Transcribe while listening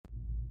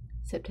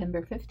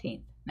September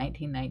 15th,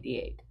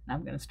 1998. And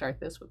I'm going to start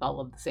this with all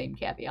of the same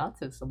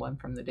caveats as the one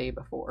from the day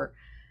before.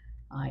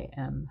 I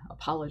am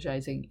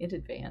apologizing in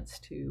advance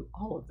to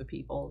all of the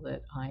people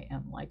that I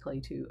am likely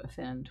to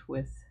offend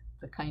with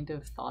the kind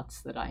of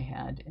thoughts that I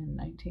had in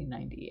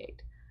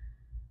 1998.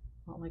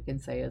 All I can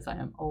say is I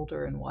am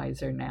older and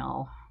wiser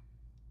now,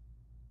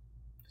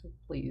 so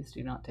please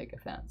do not take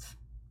offense.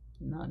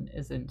 None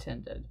is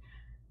intended.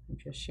 I'm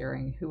just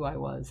sharing who I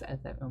was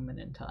at that moment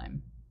in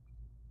time.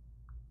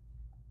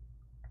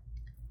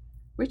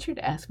 Richard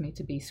asked me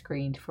to be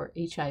screened for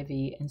HIV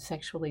and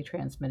sexually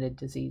transmitted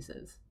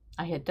diseases.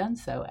 I had done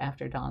so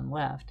after Don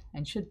left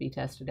and should be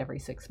tested every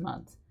 6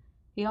 months.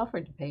 He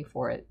offered to pay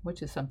for it,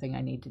 which is something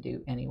I need to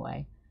do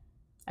anyway.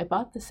 I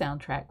bought the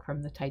soundtrack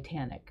from the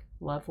Titanic,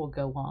 Love Will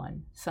Go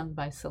On, sung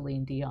by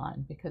Celine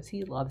Dion, because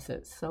he loves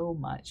it so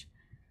much.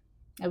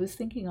 I was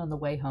thinking on the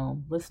way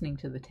home, listening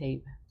to the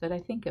tape, that I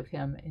think of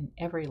him in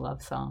every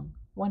love song.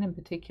 One in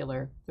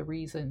particular, The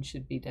Reason,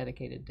 should be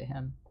dedicated to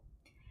him.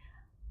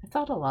 I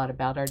thought a lot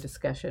about our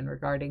discussion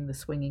regarding the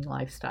swinging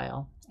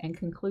lifestyle and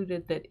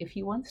concluded that if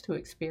he wants to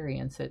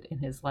experience it in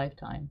his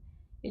lifetime,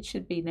 it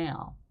should be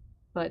now,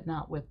 but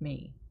not with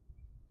me.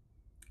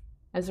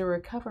 As a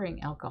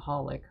recovering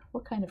alcoholic,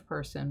 what kind of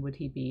person would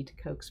he be to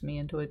coax me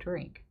into a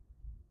drink?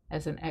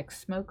 As an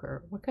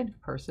ex-smoker, what kind of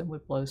person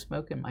would blow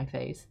smoke in my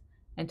face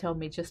and tell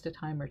me just a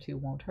time or two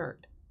won't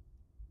hurt?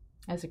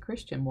 As a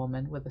Christian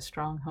woman with a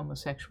strong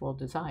homosexual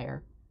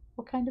desire,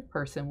 what kind of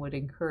person would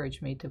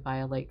encourage me to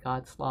violate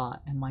God's law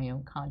and my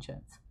own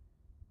conscience?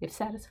 If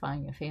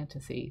satisfying a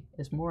fantasy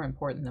is more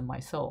important than my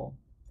soul,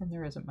 then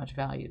there isn't much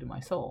value to my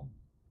soul.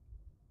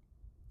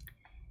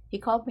 He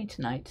called me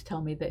tonight to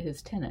tell me that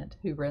his tenant,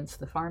 who rents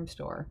the farm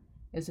store,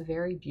 is a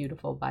very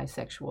beautiful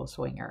bisexual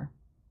swinger.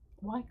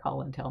 Why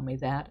call and tell me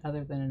that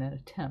other than an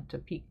attempt to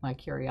pique my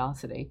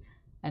curiosity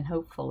and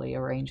hopefully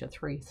arrange a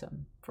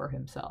threesome for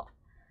himself?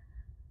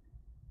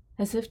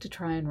 As if to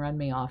try and run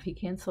me off, he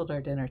canceled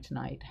our dinner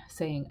tonight,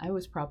 saying I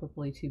was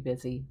probably too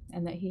busy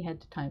and that he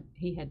had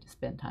to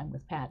spend time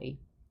with Patty.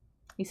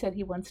 He said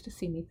he wants to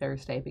see me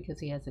Thursday because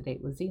he has a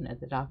date with Zena,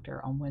 the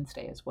doctor, on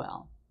Wednesday as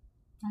well.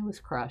 I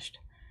was crushed.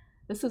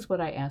 This is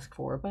what I asked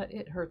for, but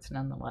it hurts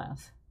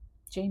nonetheless.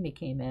 Jamie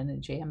came in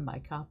and jammed my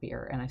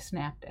copier, and I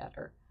snapped at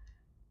her.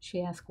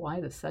 She asked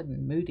why the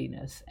sudden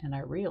moodiness, and I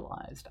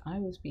realized I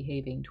was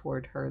behaving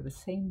toward her the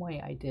same way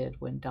I did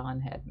when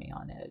Don had me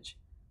on edge.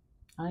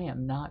 I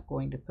am not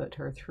going to put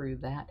her through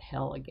that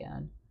hell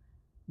again.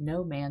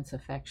 No man's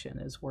affection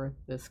is worth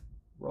this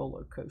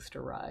roller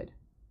coaster ride.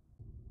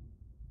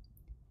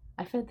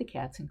 I fed the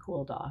cats and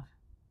cooled off.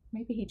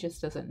 Maybe he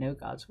just doesn't know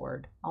God's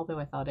word, although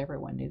I thought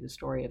everyone knew the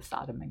story of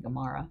Sodom and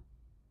Gomorrah.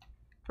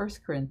 1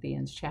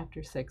 Corinthians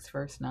chapter 6,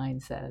 verse 9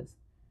 says,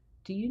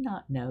 Do you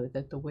not know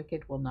that the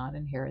wicked will not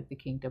inherit the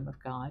kingdom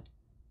of God?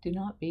 Do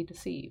not be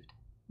deceived.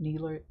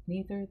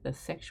 Neither the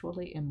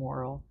sexually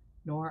immoral,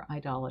 nor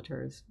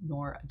idolaters,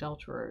 nor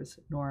adulterers,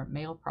 nor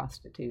male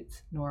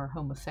prostitutes, nor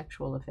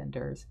homosexual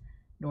offenders,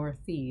 nor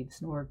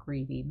thieves, nor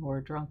greedy,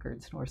 nor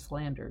drunkards, nor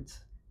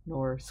slanderers,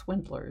 nor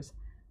swindlers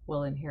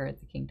will inherit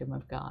the kingdom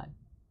of God.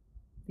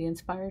 The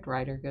inspired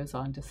writer goes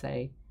on to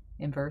say,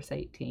 in verse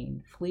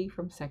 18, flee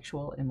from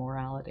sexual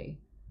immorality.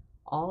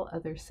 All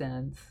other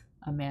sins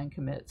a man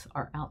commits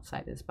are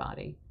outside his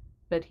body,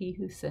 but he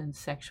who sins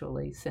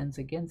sexually sins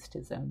against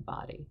his own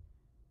body.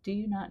 Do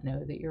you not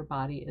know that your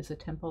body is a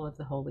temple of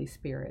the Holy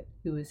Spirit,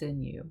 who is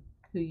in you,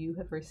 who you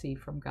have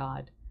received from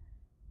God?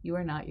 You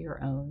are not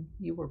your own,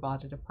 you were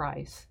bought at a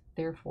price.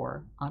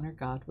 Therefore, honor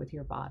God with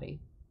your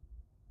body.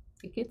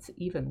 It gets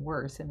even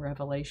worse in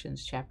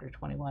Revelations chapter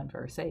 21,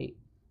 verse 8,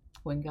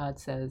 when God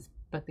says,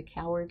 But the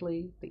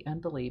cowardly, the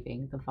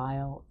unbelieving, the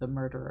vile, the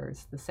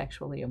murderers, the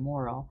sexually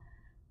immoral,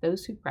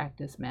 those who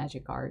practice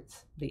magic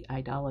arts, the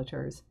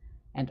idolaters,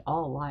 and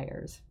all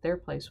liars, their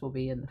place will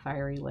be in the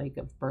fiery lake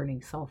of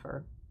burning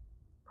sulfur.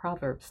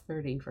 Proverbs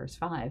 30, verse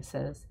 5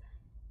 says,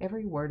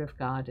 Every word of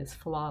God is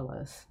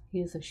flawless.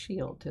 He is a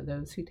shield to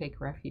those who take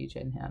refuge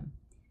in him.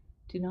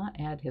 Do not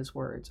add his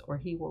words, or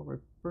he will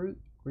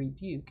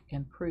rebuke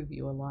and prove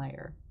you a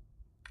liar.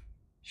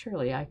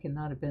 Surely I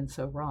cannot have been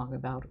so wrong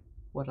about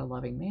what a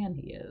loving man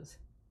he is.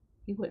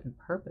 He wouldn't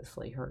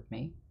purposely hurt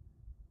me.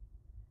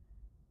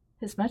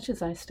 As much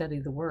as I study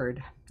the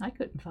Word, I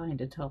couldn't find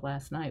until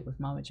last night with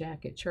Mama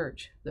Jack at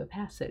church the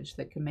passage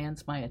that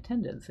commands my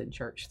attendance in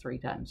church 3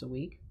 times a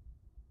week.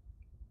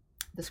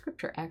 The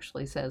scripture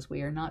actually says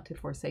we are not to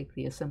forsake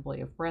the assembly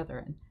of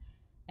brethren,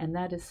 and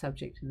that is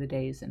subject to the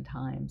days and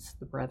times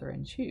the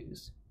brethren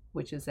choose,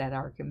 which is at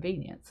our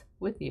convenience,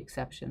 with the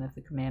exception of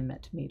the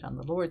commandment to meet on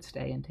the Lord's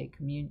Day and take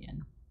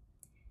communion.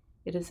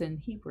 It is in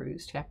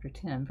Hebrews chapter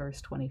 10,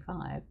 verse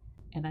 25,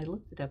 and I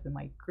looked it up in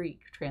my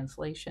Greek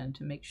translation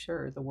to make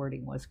sure the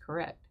wording was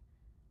correct.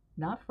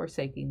 Not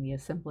forsaking the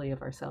assembly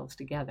of ourselves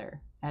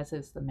together, as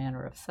is the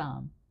manner of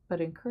some,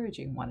 but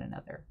encouraging one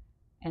another,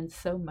 and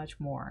so much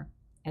more,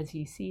 as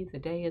ye see the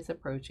day is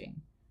approaching.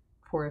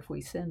 For if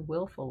we sin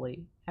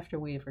wilfully, after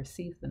we have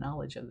received the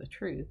knowledge of the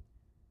truth,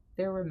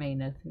 there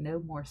remaineth no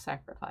more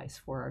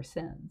sacrifice for our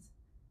sins,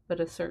 but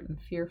a certain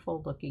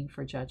fearful looking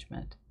for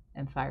judgment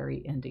and fiery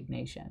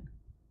indignation.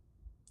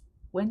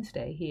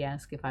 Wednesday, he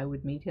asked if I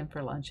would meet him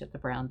for lunch at the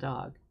Brown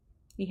Dog.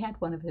 He had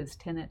one of his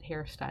tenant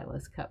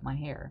hairstylists cut my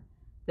hair.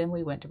 Then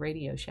we went to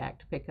Radio Shack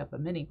to pick up a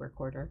mini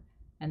recorder,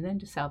 and then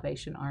to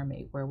Salvation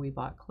Army, where we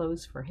bought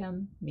clothes for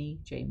him, me,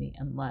 Jamie,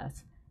 and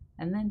Les,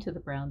 and then to the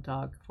Brown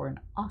Dog for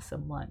an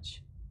awesome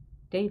lunch.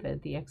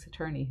 David, the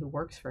ex-attorney who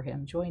works for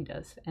him, joined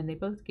us, and they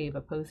both gave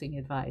opposing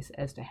advice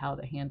as to how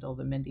to handle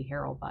the Mindy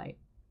Harrell bite.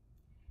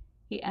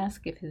 He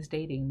asked if his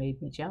dating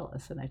made me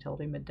jealous, and I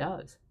told him it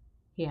does.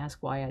 He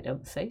asked why I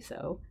don't say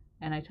so,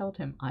 and I told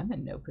him I'm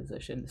in no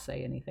position to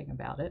say anything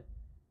about it.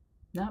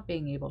 Not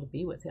being able to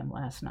be with him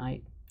last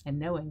night, and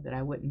knowing that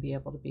I wouldn't be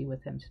able to be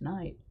with him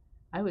tonight,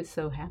 I was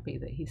so happy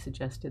that he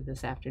suggested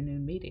this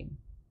afternoon meeting.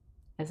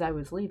 As I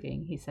was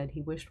leaving, he said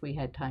he wished we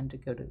had time to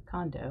go to the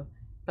condo,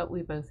 but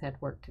we both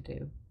had work to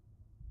do.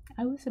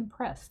 I was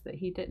impressed that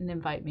he didn't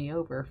invite me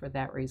over for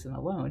that reason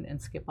alone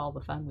and skip all the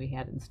fun we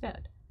had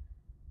instead.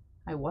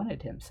 I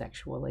wanted him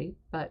sexually,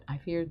 but I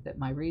feared that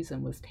my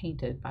reason was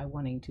tainted by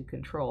wanting to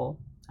control,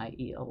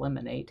 i.e.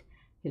 eliminate,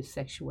 his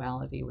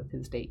sexuality with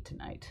his date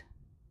tonight.